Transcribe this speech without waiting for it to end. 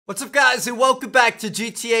What's up, guys, and welcome back to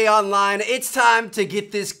GTA Online. It's time to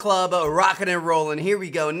get this club rocking and rolling. Here we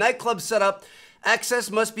go. Nightclub setup.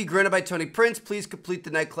 Access must be granted by Tony Prince. Please complete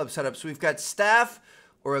the nightclub setup. So we've got staff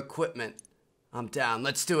or equipment. I'm down.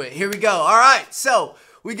 Let's do it. Here we go. All right. So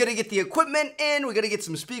we got to get the equipment in. We got to get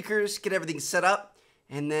some speakers, get everything set up.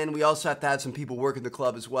 And then we also have to have some people working the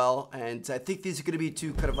club as well. And I think these are going to be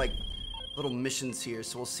two kind of like little missions here.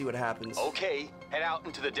 So we'll see what happens. Okay, head out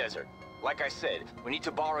into the desert. Like I said, we need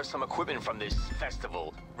to borrow some equipment from this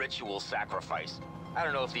festival, Ritual Sacrifice. I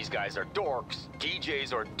don't know if these guys are dorks,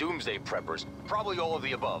 DJs, or doomsday preppers. Probably all of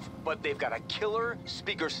the above. But they've got a killer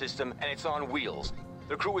speaker system, and it's on wheels.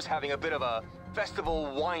 The crew is having a bit of a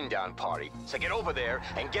festival wind-down party. So get over there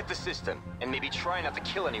and get the system, and maybe try not to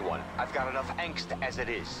kill anyone. I've got enough angst as it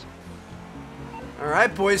is. All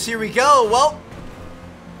right, boys, here we go. Well,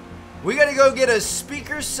 we gotta go get a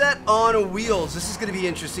speaker set on wheels. This is gonna be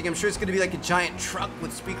interesting. I'm sure it's gonna be like a giant truck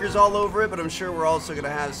with speakers all over it, but I'm sure we're also gonna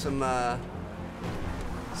have some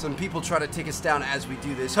people try to take us down as we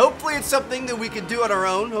do this. Hopefully it's something that we can do on our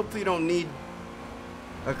own. Hopefully you don't need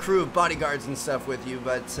a crew of bodyguards and stuff with you,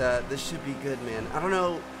 but this should be good, man. I don't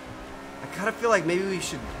know. I kind of feel like maybe we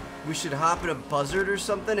should hop in a buzzard or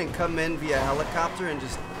something and come in via helicopter and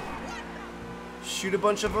just shoot a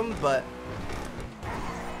bunch of them, but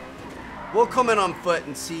we'll come in on foot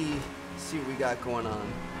and see what we got going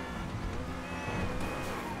on.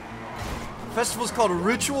 The festival's called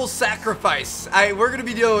Ritual Sacrifice. We're gonna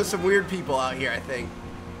be dealing with some weird people out here, I think.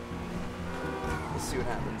 Let's see what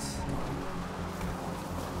happens.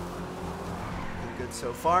 Good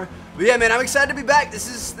so far. But yeah, man, I'm excited to be back. This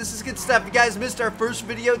is good stuff. If you guys missed our first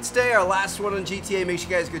video today, our last one on GTA, make sure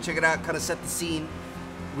you guys go check it out. Kind of set the scene.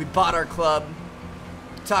 We bought our club,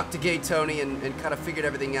 talked to Gay Tony, and kind of figured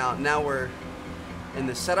everything out. Now we're in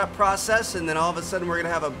the setup process, and then all of a sudden we're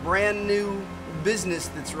gonna have a brand new business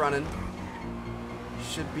that's running.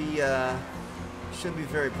 Should be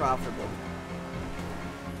very profitable.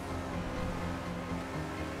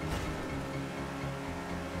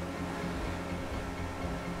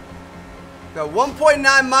 Got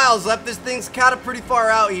 1.9 miles left. This thing's kind of pretty far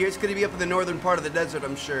out here. It's gonna be up in the northern part of the desert,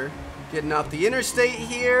 I'm sure. Getting off the interstate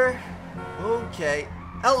here. Okay.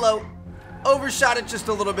 Hello. Overshot it just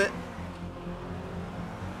a little bit.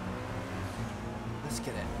 Let's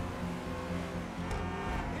get it.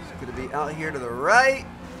 It's gonna be out here to the right.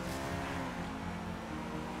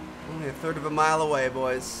 Only a third of a mile away,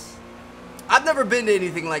 boys. I've never been to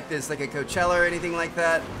anything like this, like a Coachella or anything like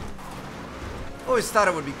that. Always thought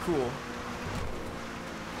it would be cool.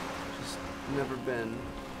 Just never been.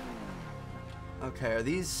 Okay, are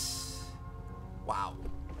these... Wow.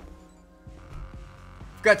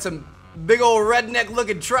 Got some big old redneck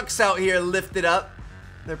looking trucks out here lifted up.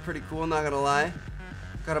 They're pretty cool, not gonna lie.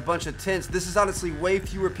 Got a bunch of tents. This is honestly way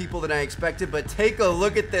fewer people than I expected, but take a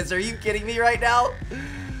look at this. Are you kidding me right now?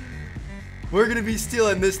 We're gonna be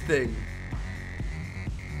stealing this thing.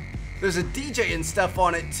 There's a DJ and stuff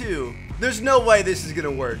on it too. There's no way this is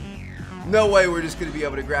gonna work. No way we're just gonna be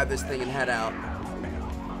able to grab this thing and head out.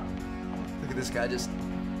 Look at this guy just...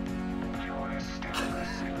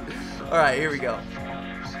 Alright, here we go.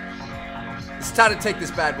 It's time to take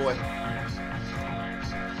this bad boy.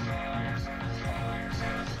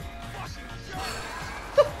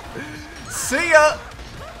 See ya!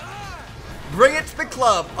 Bring it to the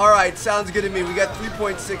club. Alright, sounds good to me. We got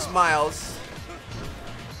 3.6 miles.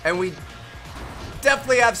 And we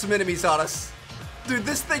definitely have some enemies on us. Dude,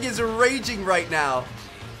 this thing is raging right now.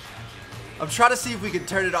 I'm trying to see if we can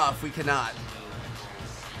turn it off. We cannot.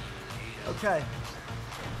 Okay.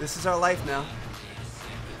 This is our life now.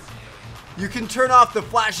 You can turn off the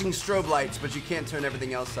flashing strobe lights, but you can't turn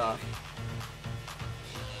everything else off.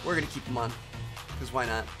 We're gonna keep them on, because why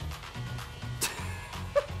not?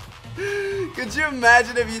 Could you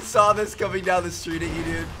imagine if you saw this coming down the street at you,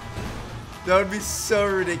 dude? That would be so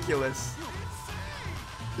ridiculous.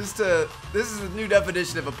 This is a new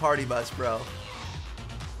definition of a party bus, bro.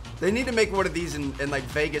 They need to make one of these in like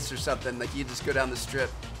Vegas or something. Like you just go down the strip,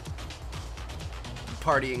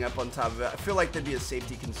 partying up on top of it. I feel like there'd be a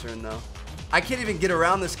safety concern though. I can't even get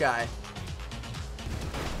around this guy.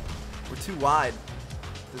 We're too wide.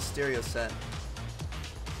 The stereo set.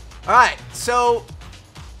 Alright, so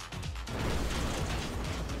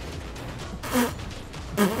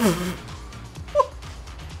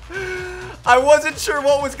I wasn't sure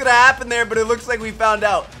what was gonna happen there, but it looks like we found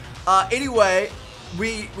out. Anyway,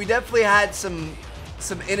 we definitely had some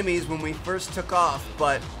enemies when we first took off,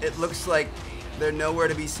 but it looks like they're nowhere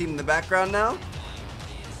to be seen in the background now.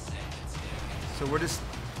 So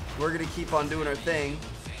we're gonna keep on doing our thing.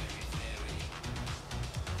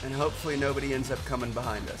 And hopefully nobody ends up coming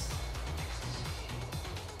behind us.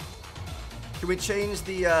 Can we change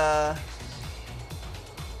the, can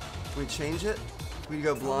we change it? Can we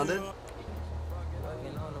go blonded?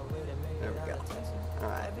 There we go.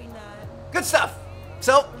 Alright. Good stuff!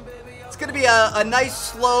 So, it's gonna be a nice,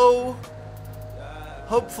 slow,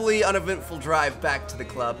 hopefully uneventful drive back to the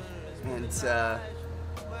club. And,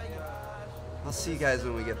 I'll see you guys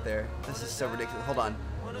when we get there. This is so ridiculous. Hold on.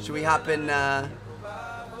 Should we hop in,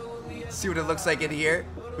 see what it looks like in here?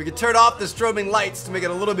 We could turn off the strobing lights to make it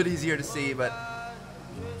a little bit easier to see, but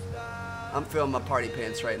I'm feeling my party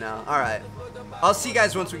pants right now. Alright. I'll see you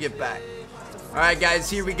guys once we get back. Alright guys,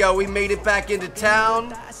 here we go. We made it back into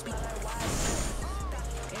town.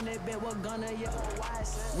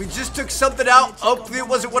 We just took something out. Hopefully it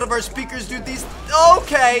wasn't one of our speakers, dude. These,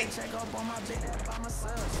 okay.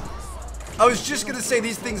 I was just gonna say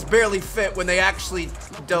these things barely fit when they actually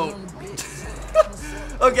don't.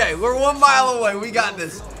 Okay, we're 1 mile away. We got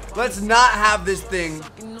this. Let's not have this thing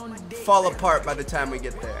fall apart by the time we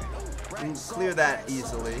get there. We can clear that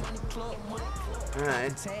easily.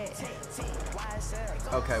 Alright.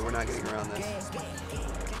 Okay, we're not getting around this.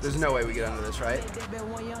 There's no way we get under this, right?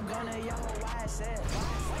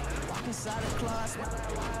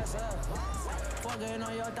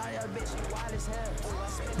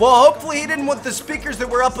 Well, hopefully he didn't want the speakers that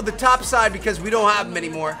were up on the top side because we don't have them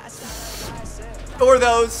anymore. Or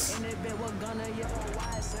those.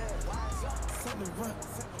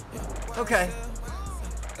 Okay.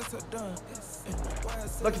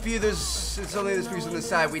 Lucky for you, it's only the speakers on the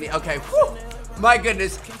side we need. Okay, whew. My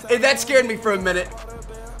goodness. Hey, that scared me for a minute.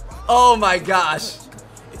 Oh my gosh.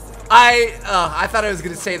 I thought I was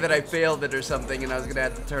going to say that I failed it or something and I was going to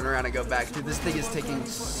have to turn around and go back. Dude, this thing is taking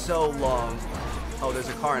so long. Oh, there's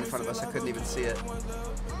a car in front of us. I couldn't even see it.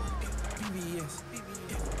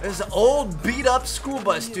 There's an old beat up school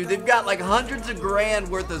bus, dude. They've got like hundreds of grand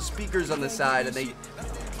worth of speakers on the side and they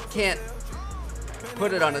can't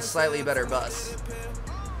put it on a slightly better bus.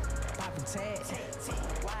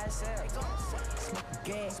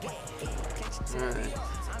 Alright.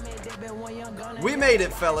 We made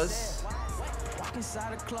it, fellas.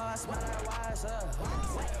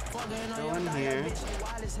 Go in here.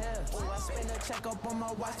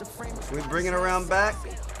 We bring it around back.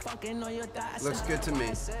 Looks good to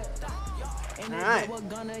me. Alright.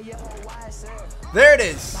 There it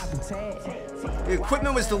is. The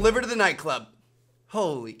equipment was delivered to the nightclub.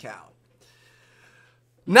 Holy cow.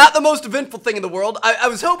 Not the most eventful thing in the world. I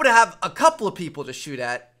was hoping to have a couple of people to shoot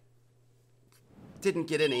at. Didn't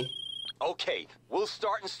get any. Okay, we'll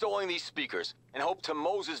start installing these speakers and hope to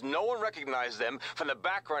Moses no one recognizes them from the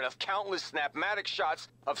background of countless snapmatic shots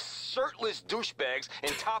of shirtless douchebags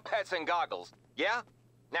in top hats and goggles. Yeah?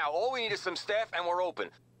 Now, all we need is some staff and we're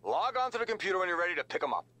open. Log on to the computer when you're ready to pick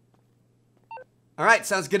them up. Alright,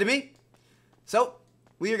 sounds good to me. So,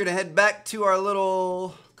 we are going to head back to our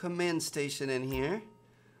little command station in here.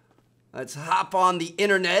 Let's hop on the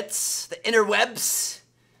internets, the interwebs.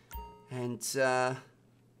 And,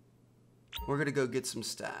 we're gonna go get some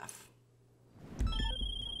staff.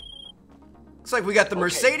 Looks like we got the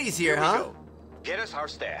Mercedes here, huh? Go. Get us our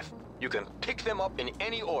staff. You can pick them up in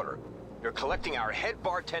any order. You're collecting our head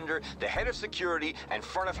bartender, the head of security, and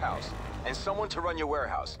front of house, and someone to run your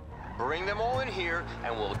warehouse. Bring them all in here,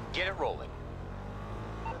 and we'll get it rolling.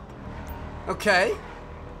 Okay.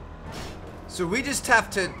 So we just have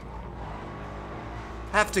to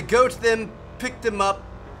go to them, pick them up,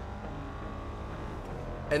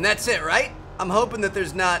 and that's it, right? I'm hoping that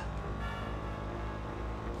there's not...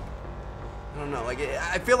 I don't know, like,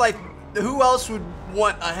 I feel like who else would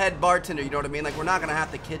want a head bartender, you know what I mean? Like, we're not gonna have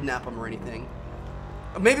to kidnap them or anything.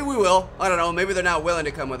 Maybe we will. I don't know. Maybe they're not willing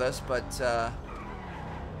to come with us, but,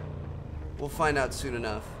 we'll find out soon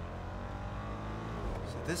enough.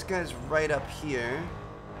 So this guy's right up here.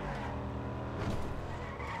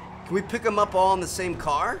 Can we pick them up all in the same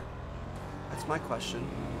car? That's my question.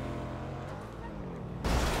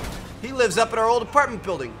 He lives up in our old apartment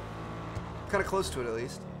building. Kind of close to it, at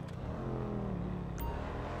least.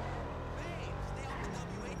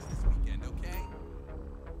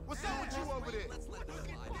 What's up with you over there?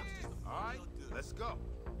 All right, let's go.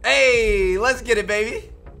 Hey, let's get it,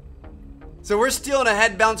 baby. So we're stealing a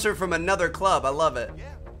head bouncer from another club. I love it.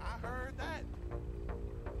 Yeah, I heard that.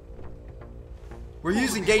 We're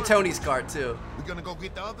using Gay Tony's car, too. We gonna go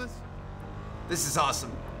get the others? This is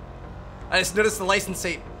awesome. I just noticed the license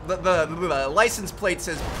plate. The license plate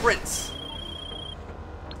says Prince.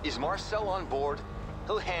 Is Marcel on board?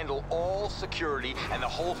 He'll handle all security and the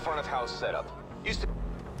whole front of house setup. Used to...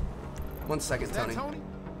 1 second, Is that Tony. Tony?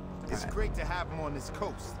 It's All right. great to have him on this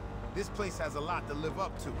coast. This place has a lot to live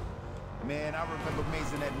up to. Man, I remember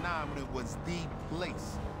Mazin at 9 when it was the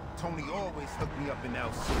place. Tony always hooked me up in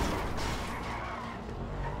El City.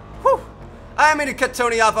 Whew. I didn't mean to cut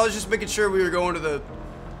Tony off. I was just making sure we were going to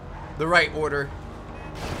the right order.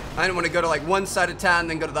 I didn't want to go to like one side of town,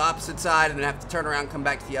 then go to the opposite side, and then have to turn around, come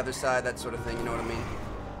back to the other side, that sort of thing. You know what I mean?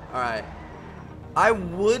 All right. I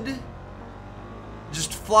would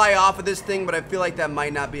just fly off of this thing, but I feel like that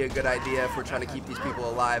might not be a good idea if we're trying to keep these people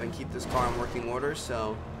alive and keep this car in working order.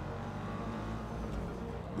 So,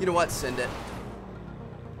 you know what? Send it.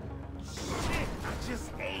 Shit, I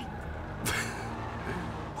just ate.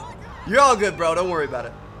 You're all good, bro. Don't worry about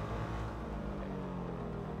it.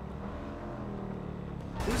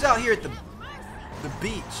 Who's out here at the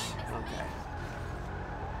beach? Okay.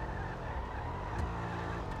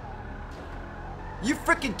 You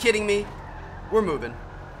freaking kidding me? We're moving.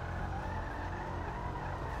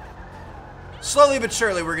 Slowly but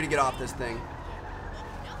surely, we're gonna get off this thing.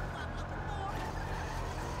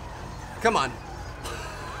 Come on.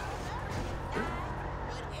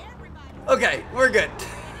 Okay, we're good.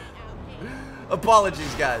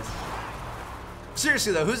 Apologies, guys.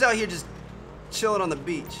 Seriously though, who's out here just chilling on the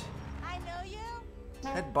beach? I know you.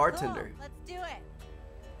 Head bartender. Cool. Let's do it.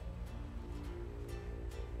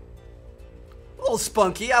 A little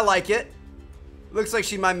spunky, I like it. Looks like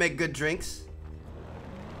she might make good drinks.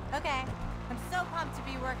 Okay. I'm so pumped to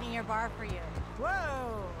be working your bar for you.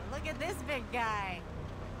 Whoa! Look at this big guy.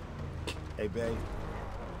 Hey, babe.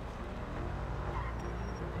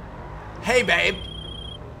 Hey, babe.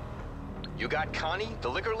 You got Connie, the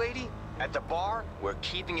liquor lady? At the bar, we're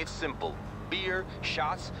keeping it simple. Beer,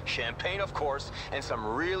 shots, champagne, of course, and some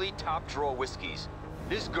really top-drawer whiskeys.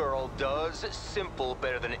 This girl does simple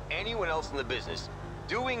better than anyone else in the business.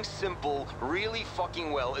 Doing simple really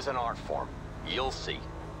fucking well is an art form. You'll see.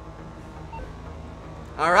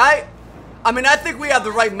 All right. I mean, I think we have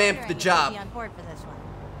the right man for the Be job. on board for this one.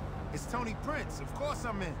 It's Tony Prince. Of course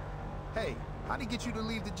I'm in. Hey, how'd he get you to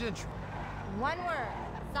leave the Gentry? One word.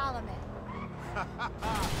 Solomon.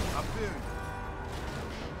 I feel you.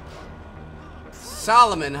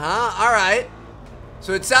 Solomon, huh? All right.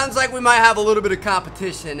 So it sounds like we might have a little bit of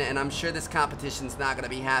competition, and I'm sure this competition's not going to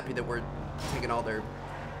be happy that we're taking all their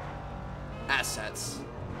assets.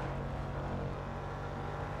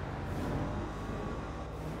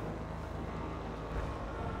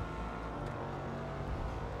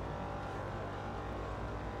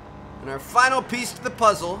 And our final piece to the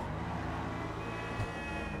puzzle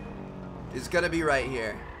is going to be right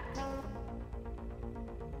here.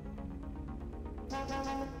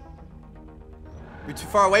 We too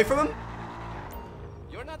far away from him?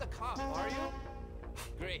 You're not a cop, are you?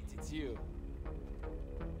 Great, it's you.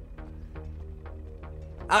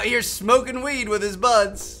 Out here smoking weed with his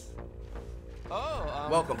buds. Oh,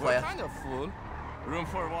 Welcome, we're playa. kind of full. Room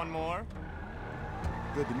for one more?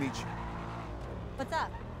 Good to meet you. What's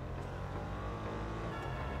up?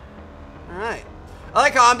 All right. I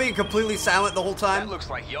like how I'm being completely silent the whole That time. looks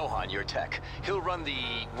like Johan, your tech. He'll run the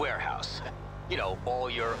warehouse. You know, all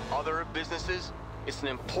your other businesses. It's an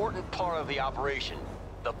important part of the operation.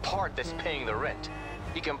 The part that's paying the rent.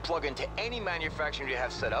 He can plug into any manufacturing you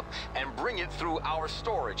have set up and bring it through our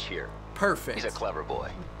storage here. Perfect. He's a clever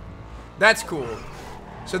boy. That's cool.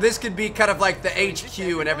 So this could be kind of like the HQ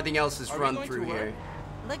and everything else is Are we run going through to work? here.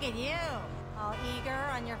 Look at you. All eager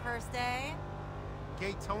on your first day?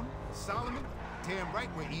 Gay Tony, Solomon, damn right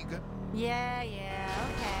we're eager. Yeah,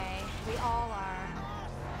 okay. We all are.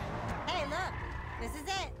 Hey, look. This is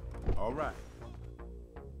it. All right.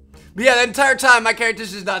 But yeah, the entire time my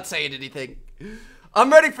character's just not saying anything.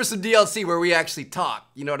 I'm ready for some DLC where we actually talk.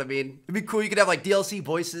 You know what I mean? It'd be cool. You could have like DLC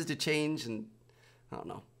voices to change and I don't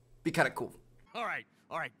know. Be kind of cool. All right.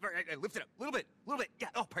 Lift it up. A little bit. Yeah.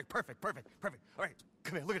 Oh, perfect. All right.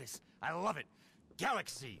 Come here. Look at this. I love it.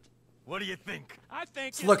 Galaxy. What do you think? I think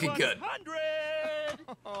It's looking good. 100!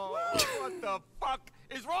 Oh, what the fuck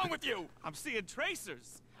is wrong with you? I'm seeing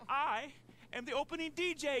tracers. I am the opening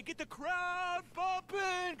DJ. Get the crowd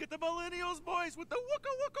bumping. Get the millennials boys with the wooka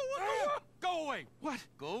wooka wooka. Go away. What?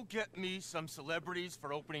 Go get me some celebrities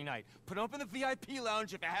for opening night. Put them up in the VIP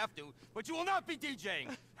lounge if you have to, but you will not be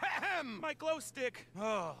DJing. Ahem. My glow stick.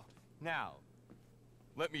 Oh, now,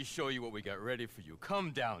 let me show you what we got ready for you.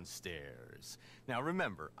 Come downstairs. Now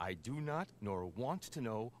remember, I do not nor want to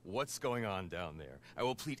know what's going on down there. I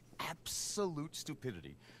will plead absolute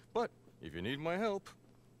stupidity. But if you need my help,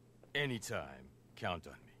 anytime, count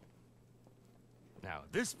on me. Now,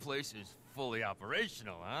 this place is fully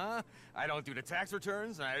operational, huh? I don't do the tax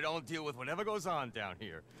returns, and I don't deal with whatever goes on down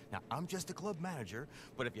here. Now, I'm just a club manager,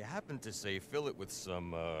 but if you happen to, say, fill it with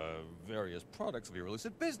some, various products of your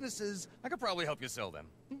illicit businesses, I could probably help you sell them.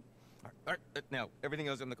 All right, now, everything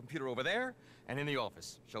else on the computer over there, and in the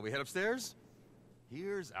office. Shall we head upstairs?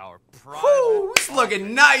 Here's our private... Woo, it's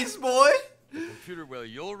looking nice, boy. The computer where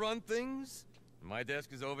you'll run things. My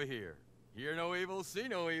desk is over here. Hear no evil, see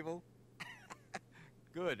no evil.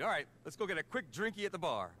 Good. All right, let's go get a quick drinky at the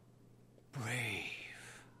bar. Brave.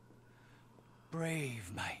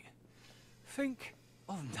 Brave, mate. Think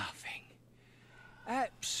of nothing.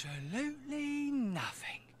 Absolutely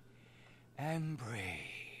nothing. And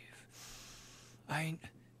brave. Ain't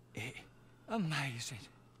it amazing?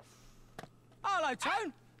 Hello,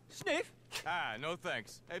 Tone. Sniff. Ah, no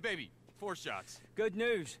thanks. Hey, baby, 4 shots. Good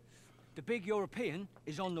news. The big European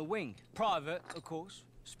is on the wing. Private, of course.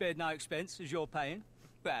 Spared no expense, as you're paying.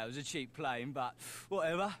 Well, it was a cheap plane, but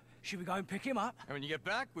whatever. Should we go and pick him up? And when you get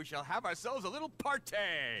back, we shall have ourselves a little party.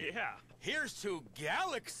 Yeah. Here's to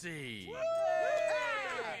Galaxy. Yeah.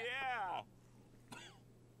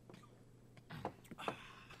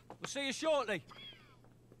 We'll see you shortly.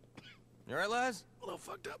 You all right, lads? A little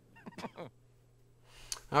fucked up.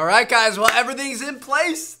 All right, guys. Well, everything's in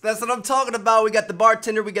place. That's what I'm talking about. We got the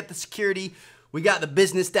bartender. We got the security. We got the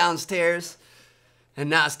business downstairs. And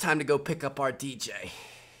now it's time to go pick up our DJ.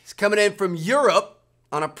 He's coming in from Europe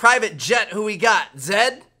on a private jet. Who we got?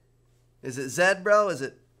 Zed? Is it Zed, bro? Is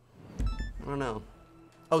it? I don't know.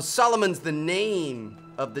 Oh, Solomon's the name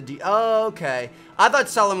of the Oh, okay. I thought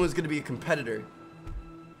Solomon was going to be a competitor.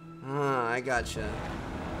 Ah, I gotcha.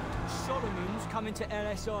 Solomon's coming to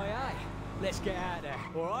LSIA. Let's get out there,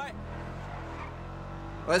 all right?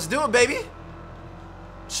 Let's do it, baby.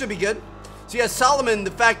 Should be good. So yeah, Solomon, the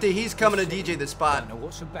fact that he's coming to DJ the spot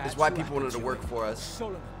is why people wanted to work for us.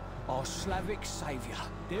 Solomon, our Slavic savior.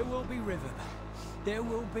 There will be rhythm, there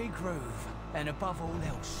will be groove, and above all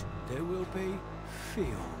else, there will be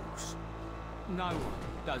feels. No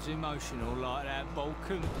one does emotional like that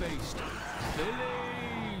Balkan beast.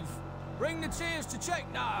 Believe. Bring the tears to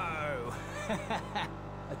check. No.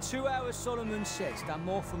 A 2-hour Solomon set's done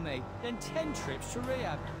more for me than 10 trips to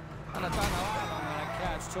rehab. And I don't know how long on a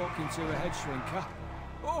couch talking to a head shrinker.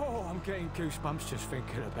 Oh, I'm getting goosebumps just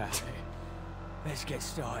thinking about it. Let's get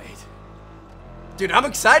started. Dude, I'm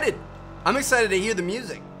excited. I'm excited to hear the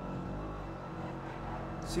music.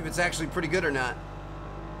 See if it's actually pretty good or not.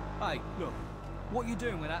 Hey, look. What you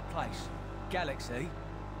doing with that place? Galaxy?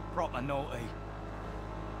 Proper naughty.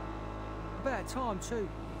 About time, too.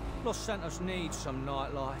 Los Santos needs some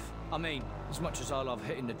nightlife. I mean, as much as I love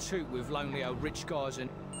hitting the toot with lonely old rich guys and...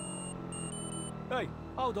 Hey,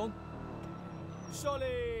 hold on.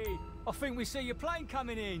 Solly! I think we see your plane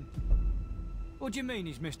coming in. What do you mean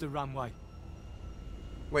he's missed the runway?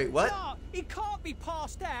 Wait, what? No, he can't be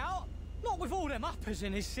passed out. Not with all them uppers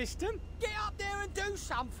in his system. Get up there and do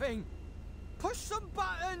something. Push some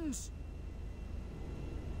buttons.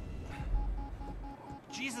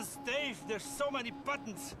 Jesus, Dave, there's so many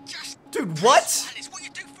buttons. Dude, what? It's what you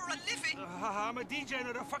do for a living. I'm a DJ,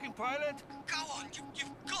 not a fucking pilot. Go on,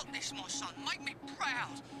 you've got this, my son. Make me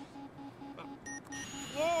proud.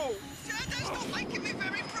 Whoa! That's not making me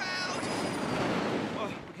very proud.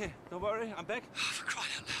 Oh, okay, don't worry, I'm back. Oh, for crying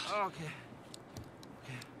out loud. Okay.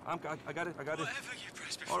 I got it. Whatever you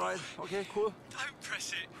press before. All right. Okay, cool. Don't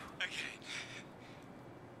press it again.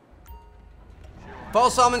 Paul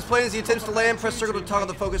Solomon's plane as he attempts to land. Press circle to toggle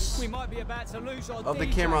the focus We might be about to lose our of the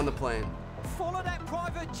DJ. camera on the plane. Follow that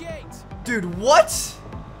private jet. Dude, what?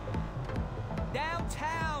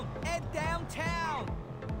 Downtown. Head downtown.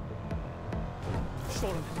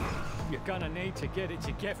 Solomon, you're gonna need to get it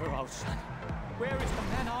together, old son. Where is the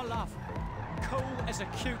man I love? Cool as a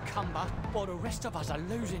cucumber, while the rest of us are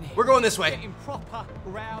losing it. We're going this way. Getting proper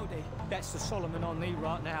rowdy. That's the Solomon I need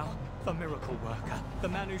right now. The miracle worker. The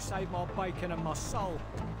man who saved my bacon and my soul.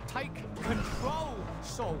 Take control,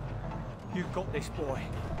 Sol. You've got this, boy.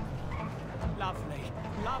 Lovely,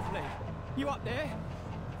 lovely. You up there?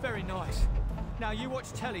 Very nice. Now you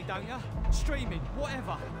watch telly, don't you? Streaming,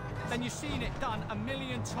 whatever. Then you've seen it done a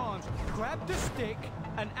million times. Grab the stick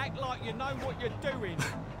and act like you know what you're doing.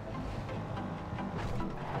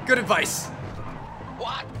 Good advice.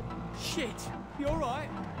 What? Shit. You all right?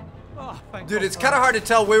 Oh, thank Dude, God it's for kind of that. hard to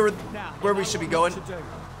tell where Now, we you know should be what going. not to do,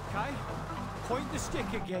 okay? Point the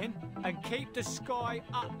stick again and keep the sky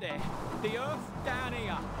up there. The earth down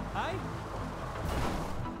here, eh?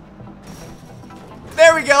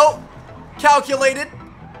 There we go. Calculated.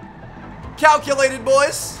 Calculated,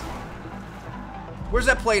 boys. Where's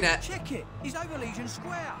that plane at? Check it. He's over Legion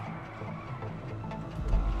Square.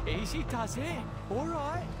 Easy does it. All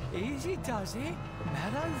right. Easy does it.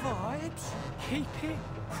 Mellow vibes. Keep it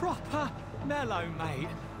proper mellow, mate.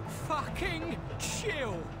 Fucking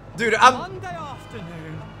chill. Dude, Monday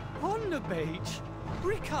afternoon on the beach.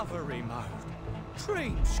 Recovery mode.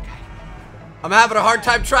 Dreamscape. I'm having a hard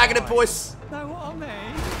time tracking it, boys. Know what I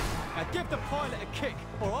mean? Now give the pilot a kick,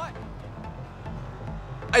 all right?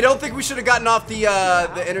 I don't think we should have gotten off the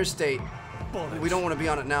interstate. Bollocks. We don't want to be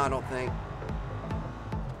on it now, I don't think.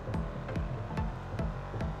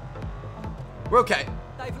 We're okay.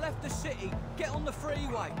 They've left the city. Get on the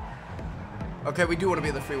freeway. Okay, we do want to be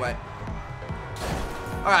on the freeway.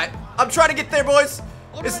 All right, I'm trying to get there, boys.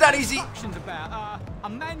 It's not easy. Instructions about a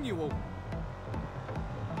manual.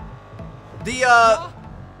 The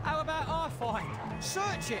How about I find?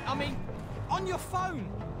 Search it. I mean, on your phone.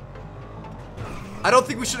 I don't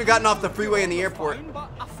think we should have gotten off the freeway in the airport. Phone,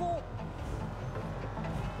 but I thought.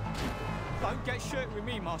 Don't get shirty with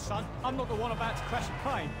me, my son. I'm not the one about to crash a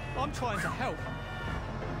plane. I'm trying to help.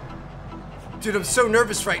 Dude, I'm so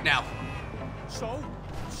nervous right now. So,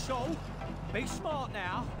 be smart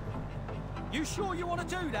now. You sure you want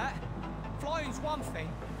to do that? Flying's one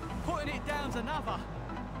thing, putting it down's another.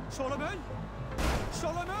 Solomon?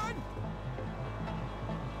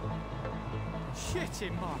 Shit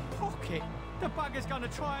in my pocket. The bugger's gonna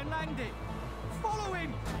try and land it. Follow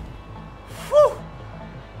him. Whew.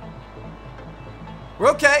 We're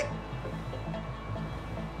okay.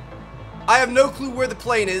 I have no clue where the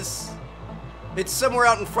plane is. It's somewhere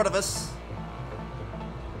out in front of us.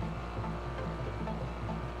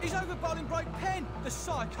 He's over Bolingbroke Pen, the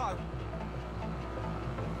psycho.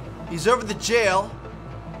 He's over the jail.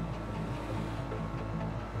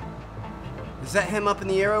 Is that him up in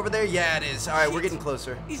the air over there? Yeah, it is. All right, we're getting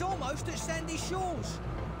closer. He's almost at Sandy Shores.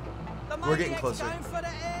 The We're getting maniac's closer. going for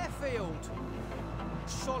the airfield.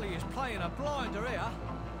 Solly is playing a blinder here.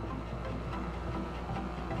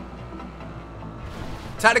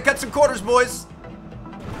 Time to cut some quarters, boys.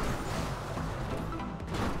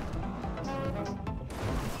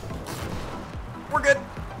 We're good.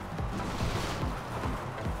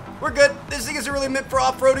 We're good. This thing isn't really meant for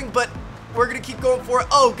off-roading, but we're gonna keep going for it.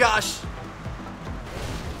 Oh gosh.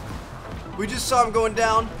 We just saw him going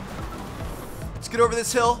down. Let's get over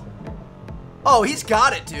this hill. Oh, he's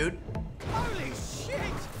got it, dude. Holy shit!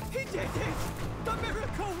 He did it! The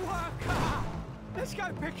miracle worker! Let's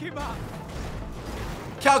go pick him up.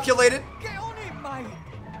 Calculated. Get on him, mate.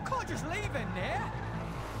 Can't just leave him there.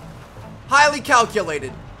 Highly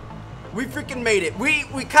calculated. We freaking made it. We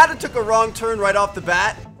kind of took a wrong turn right off the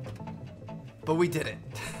bat, but we did it.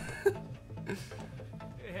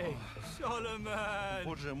 Hey, Solomon.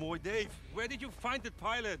 Roger, mooi Dave. Where did you find that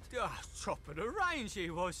pilot? Top of the range he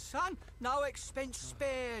was, son. No expense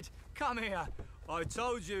spared. Come here. I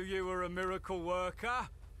told you you were a miracle worker.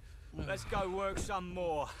 Let's go work some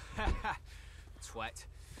more. Twat.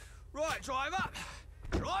 Right, driver.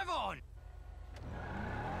 Drive on.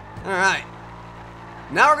 All right.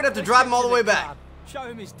 Now we're gonna have to drive him all the way back. Show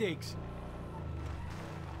him his digs.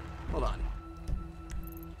 Hold on.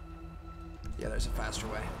 Yeah, there's a faster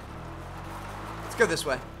way. Let's go this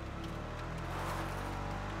way.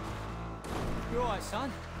 You alright,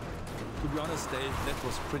 son? To be honest, Dave, that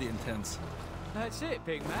was pretty intense. That's it,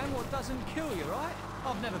 big man. What doesn't kill you, right?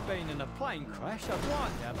 I've never been in a plane crash, I'd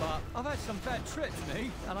like that, but I've had some bad trips, me,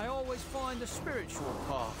 and I always find the spiritual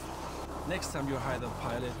path. Next time you hire the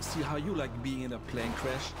pilot, see how you like being in a plane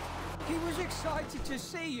crash. He was excited to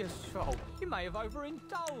see you, Sol. You may have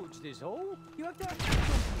overindulged, is all. You have to...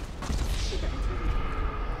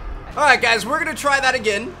 All right, guys, we're gonna try that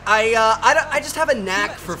again. I just have a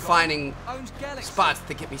knack for finding spots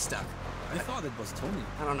that get me stuck. I thought it was Tony.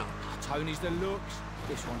 I don't know. Tony's the looks,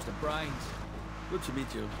 this one's the brains. Good to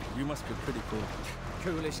meet you. You must be pretty cool.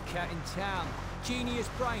 Coolest cat in town. Genius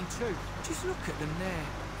brain, too. Just look at them there,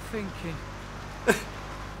 thinking.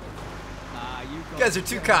 You guys are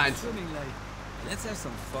too kind. Let's have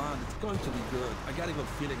some fun. It's going to be good. I got a good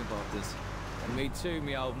feeling about this. And me too,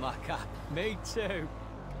 me old mucker. Me too.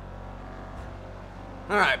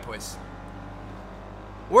 All right, boys.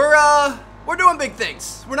 We're doing big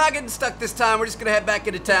things. We're not getting stuck this time. We're just gonna head back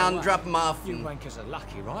into town, drop them off. You wankers are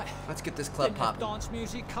lucky, right? Let's get this club Didn't have popping. dance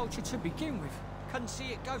music culture to begin with. Couldn't see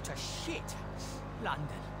it go to shit. London.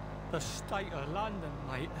 The state of London,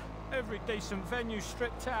 mate. Every decent venue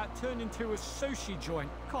stripped out, turned into a sushi joint.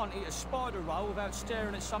 Can't eat a spider roll without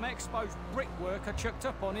staring at some exposed brickwork I chucked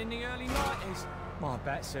up on in the early 90s. My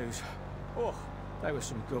Batsus. Oh, they were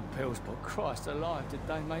some good pills, but Christ alive, did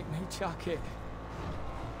they make me chuck it.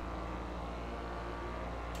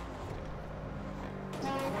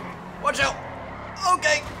 Watch out.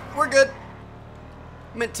 Okay, we're good.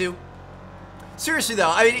 Pikmin 2. Seriously though,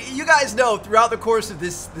 I mean, you guys know throughout the course of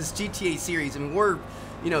this GTA series, I mean, we're,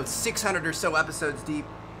 you know, 600 or so episodes deep,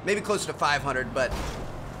 maybe closer to 500, but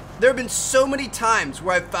there have been so many times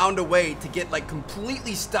where I've found a way to get like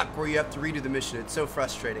completely stuck where you have to redo the mission. It's so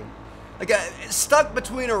frustrating. Like stuck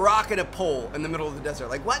between a rock and a pole in the middle of the desert.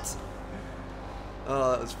 Like what?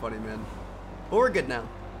 Oh, that was funny, man. But we're good now.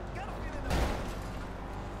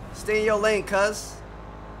 Stay in your lane, cuz.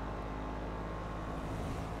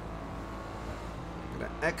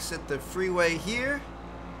 Gonna exit the freeway here.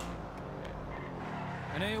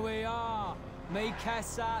 And here we are. Mi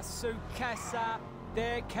casa, su casa,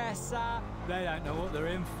 their casa. They don't know what they're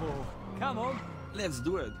in for. Come on. Let's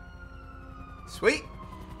do it. Sweet.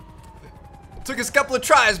 Took us a couple of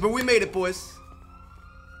tries, but we made it, boys.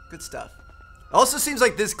 Good stuff. Also seems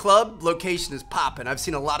like this club location is popping. I've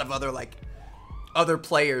seen a lot of other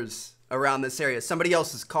players around this area. Somebody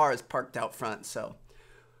else's car is parked out front, so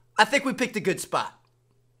I think we picked a good spot.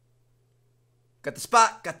 Got the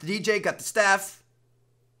spot, got the DJ, got the staff,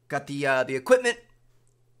 got the equipment.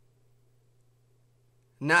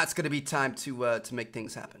 Now it's gonna be time to make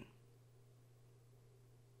things happen.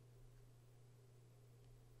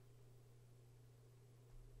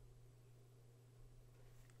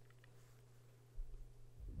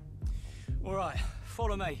 All right,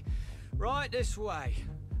 follow me. Right this way.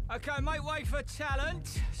 Okay, make way for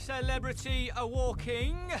talent. Celebrity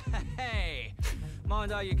a-walking. Hey.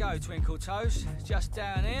 Mind how you go, Twinkle Toes. Just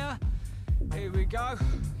down here. Here we go.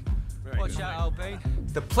 Watch out, old bean.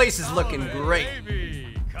 The place is looking great.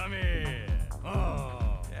 Baby, come here.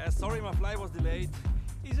 Oh. Yeah, sorry my flight was delayed.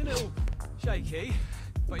 He's a little shaky,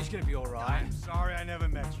 but he's gonna be all right. I'm sorry I never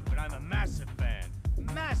met you, but I'm a massive fan.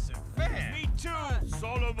 Massive fan. Me too.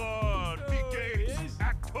 Solomon, PK,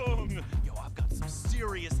 Actung. Yo, I've got some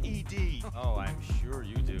serious ED. Oh, I'm sure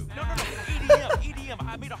you do. No, EDM.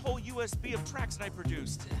 I made a whole USB of tracks that I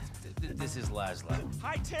produced. This is Laszlo.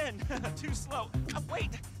 High 10, too slow. Wait,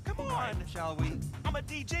 come on. Right, shall we? I'm a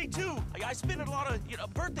DJ too. I spin at a lot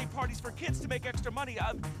of birthday parties for kids to make extra money.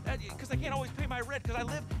 Because I can't always pay my rent because I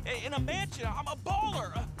live in a mansion. I'm a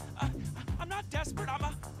baller. I'm not desperate.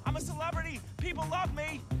 I'm a celebrity. People love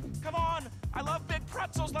me. Come on. I love big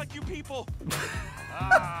pretzels like you people.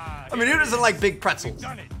 I mean, who doesn't like big pretzels? We've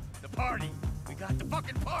done it. The party. We got the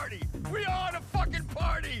fucking party. We are the fucking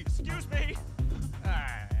party. Excuse me.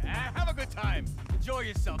 Have a good time. Enjoy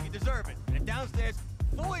yourself. You deserve it. And downstairs,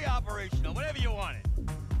 fully operational whenever you want it.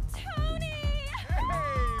 Tony!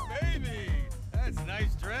 Hey, baby. That's a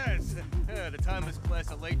nice dress. The timeless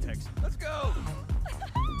class of latex. Let's go.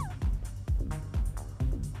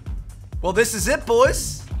 Well, this is it,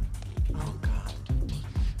 boys. Oh, God.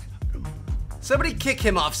 Somebody kick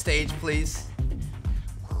him off stage, please.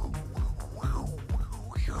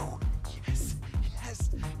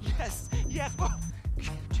 Yes. Oh,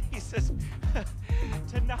 Jesus.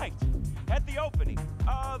 Tonight, at the opening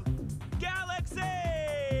of Galaxy!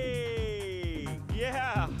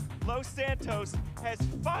 Yeah, Los Santos has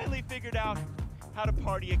finally figured out how to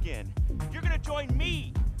party again. You're gonna join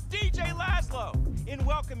me, DJ Laszlo, in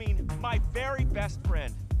welcoming my very best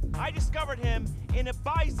friend. I discovered him in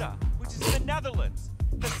Ibiza, which is in the Netherlands.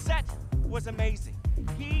 The set was amazing.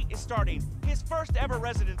 He is starting his first ever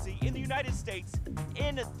residency in the United States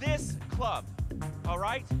in this club. All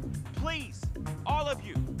right? Please, all of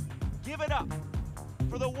you, give it up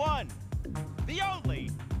for the one, the only,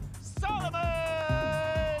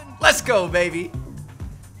 Solomon! Let's go, baby.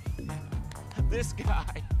 This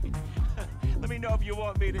guy. Let me know if you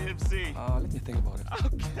want me to MC. Let me think about it.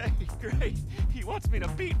 Okay, great. He wants me to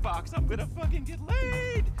beatbox. I'm gonna fucking get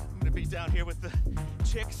laid. I'm gonna be down here with the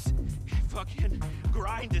chicks. Fucking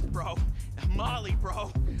grind it, bro. Molly,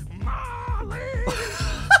 bro. Molly!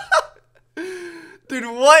 Dude,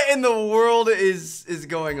 what in the world is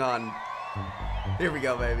going on? Here we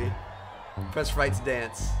go, baby. Press right to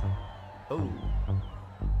dance. Oh.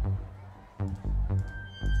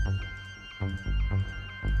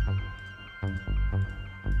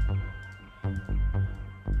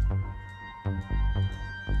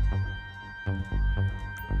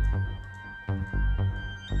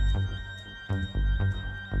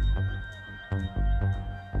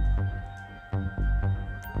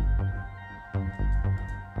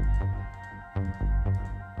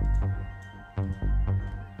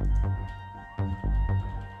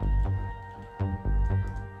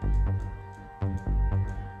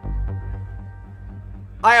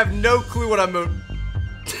 I have no clue what I'm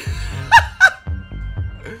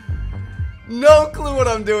no clue what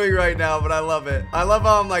I'm doing right now, but I love it. I love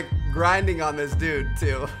how I'm like grinding on this dude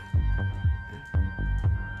too.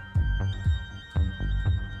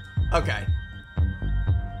 Okay.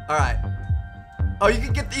 All right. Oh, you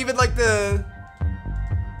can get even like the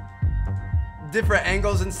different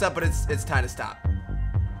angles and stuff, but it's time to stop.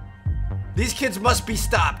 These kids must be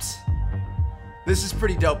stopped. This is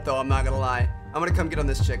pretty dope, though. I'm not gonna lie. I'm gonna come get on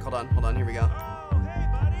this chick. Hold on. Here we go. Oh, hey,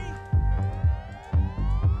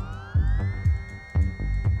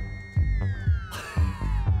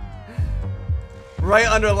 buddy. Right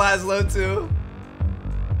under Laszlo, too.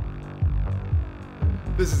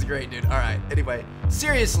 This is great, dude. All right. Anyway,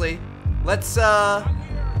 seriously, let's head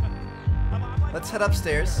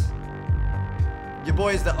upstairs. Your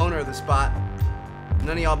boy is the owner of the spot.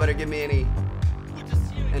 None of y'all better give me any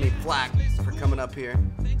flack for coming up here.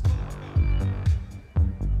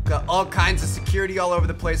 Got all kinds of security all over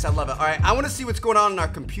the place. I love it. All right, I want to see what's going on in our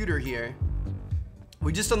computer here.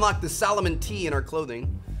 We just unlocked the Solomon T in our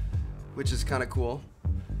clothing, which is kind of cool.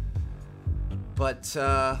 But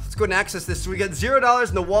let's go and access this. So we got $0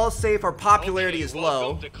 in the wall safe. Our popularity is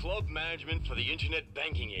low. Welcome to club management for the internet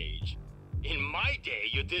banking age. In my day,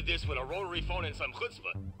 you did this with a rotary phone and some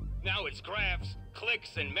chutzpah. Now it's graphs,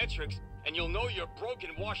 clicks, and metrics, and you'll know you're broke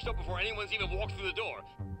and washed up before anyone's even walked through the door.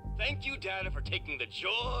 Thank you, data, for taking the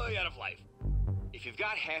joy out of life. If you've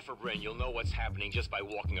got half a brain, you'll know what's happening just by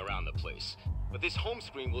walking around the place. But this home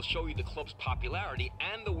screen will show you the club's popularity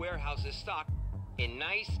and the warehouse's stock in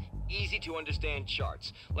nice, easy-to-understand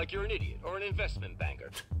charts, like you're an idiot or an investment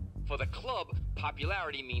banker. For the club,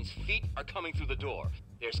 popularity means feet are coming through the door.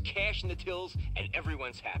 There's cash in the tills, and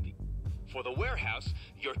everyone's happy. For the warehouse,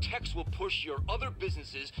 your techs will push your other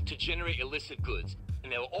businesses to generate illicit goods,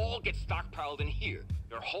 and they'll all get stockpiled in here,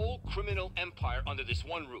 your whole criminal empire under this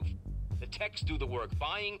one roof. The techs do the work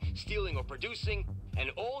buying, stealing, or producing,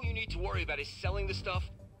 and all you need to worry about is selling the stuff,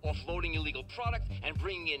 offloading illegal product, and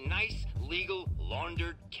bringing in nice, legal,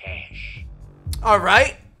 laundered cash. All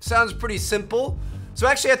right, sounds pretty simple. So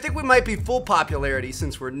actually, I think we might be full popularity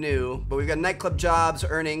since we're new, but we've got nightclub jobs,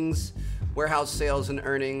 earnings, warehouse sales, and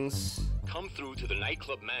earnings. Come through to the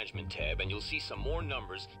nightclub management tab and you'll see some more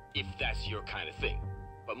numbers if that's your kind of thing.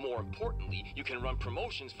 But more importantly, you can run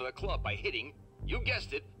promotions for the club by hitting, you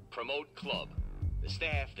guessed it, Promote Club. The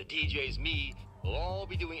staff, the DJs, me, we'll all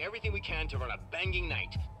be doing everything we can to run a banging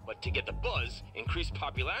night. But to get the buzz, increase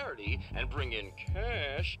popularity, and bring in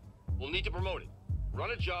cash, we'll need to promote it.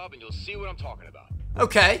 Run a job and you'll see what I'm talking about.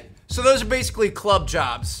 Okay, so those are basically club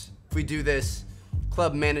jobs. If we do this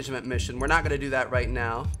club management mission, we're not gonna do that right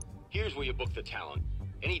now. Here's where you book the talent.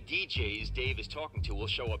 Any DJs Dave is talking to will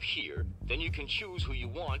show up here. Then you can choose who you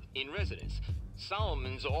want in residence.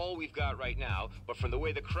 Solomon's all we've got right now, but from the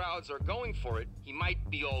way the crowds are going for it, he might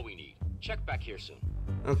be all we need. Check back here soon.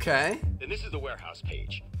 Okay. Then this is the warehouse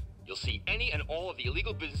page. You'll see any and all of the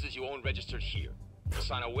illegal businesses you own registered here.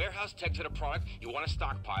 Assign a warehouse tech to the product you want to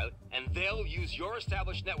stockpile, and they'll use your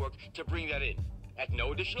established network to bring that in. At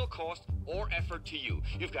no additional cost or effort to you.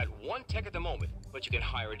 You've got one tech at the moment, but you can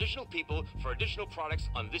hire additional people for additional products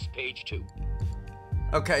on this page too.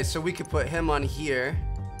 Okay, so we could put him on here.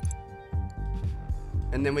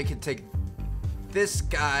 And then we could take this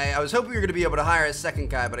guy. I was hoping we were gonna be able to hire a second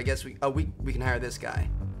guy, but I guess we can hire this guy.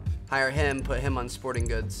 Hire him, put him on sporting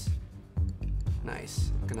goods.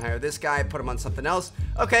 Nice. We can hire this guy, put him on something else.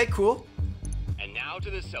 Okay, cool. And now to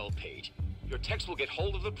the sell page. Your techs will get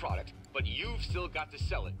hold of the product, but you've still got to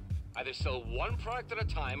sell it. Either sell one product at a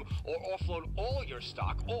time or offload all your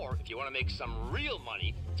stock, or if you want to make some real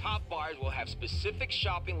money, top buyers will have specific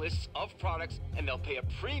shopping lists of products and they'll pay a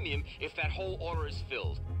premium if that whole order is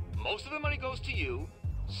filled. Most of the money goes to you,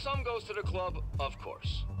 some goes to the club, of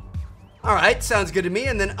course. All right, sounds good to me.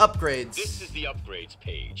 And then upgrades. This is the upgrades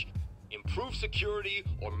page. Improve security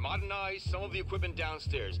or modernize some of the equipment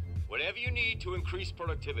downstairs. Whatever you need to increase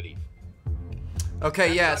productivity. Okay,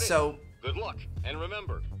 That's yeah, about it. so... Good luck, and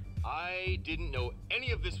remember, I didn't know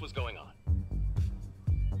any of this was going on.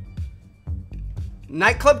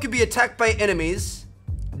 Nightclub could be attacked by enemies.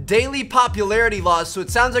 Daily popularity loss, so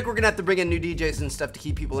it sounds like we're gonna have to bring in new DJs and stuff to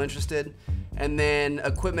keep people interested. And then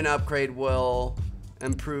equipment upgrade will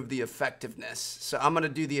improve the effectiveness. So I'm gonna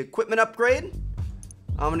do the equipment upgrade.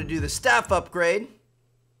 I'm gonna do the staff upgrade.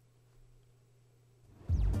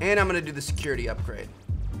 And I'm gonna do the security upgrade.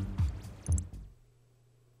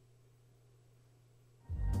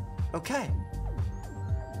 Okay.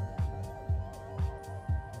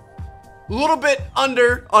 A little bit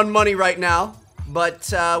under on money right now, but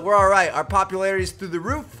we're all right. Our popularity is through the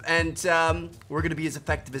roof, and we're going to be as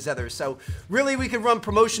effective as ever. So really, we can run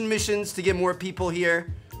promotion missions to get more people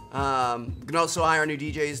here. We can also hire new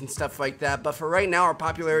DJs and stuff like that. But for right now, our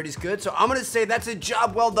popularity is good. So I'm going to say that's a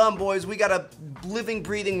job well done, boys. We got a living,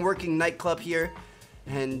 breathing, working nightclub here.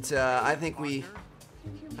 And I think we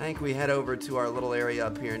I think we head over to our little area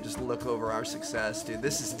up here and just look over our success, dude.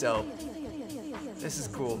 This is dope. This is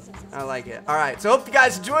cool. I like it. All right, so hope you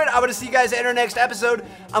guys enjoyed. I'm gonna see you guys in our next episode.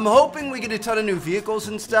 I'm hoping we get a ton of new vehicles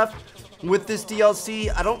and stuff with this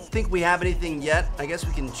DLC. I don't think we have anything yet. I guess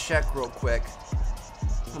we can check real quick.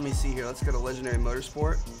 Let me see here. Let's go to Legendary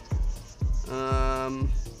Motorsport.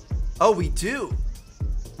 Oh, we do.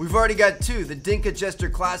 We've already got 2, the Dinka Jester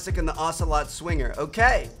Classic and the Ocelot Swinger.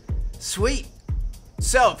 Okay, sweet.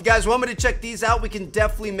 So, if you guys want me to check these out, we can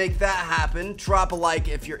definitely make that happen. Drop a like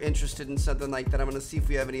if you're interested in something like that. I'm going to see if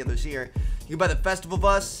we have any others here. You can buy the Festival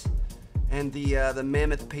Bus and the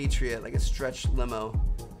Mammoth Patriot, like a stretch limo.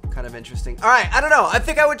 Kind of interesting. All right, I don't know. I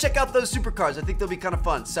think I would check out those supercars. I think they'll be kind of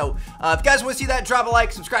fun. So, if you guys want to see that, drop a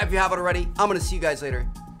like, subscribe if you haven't already. I'm going to see you guys later.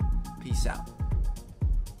 Peace out.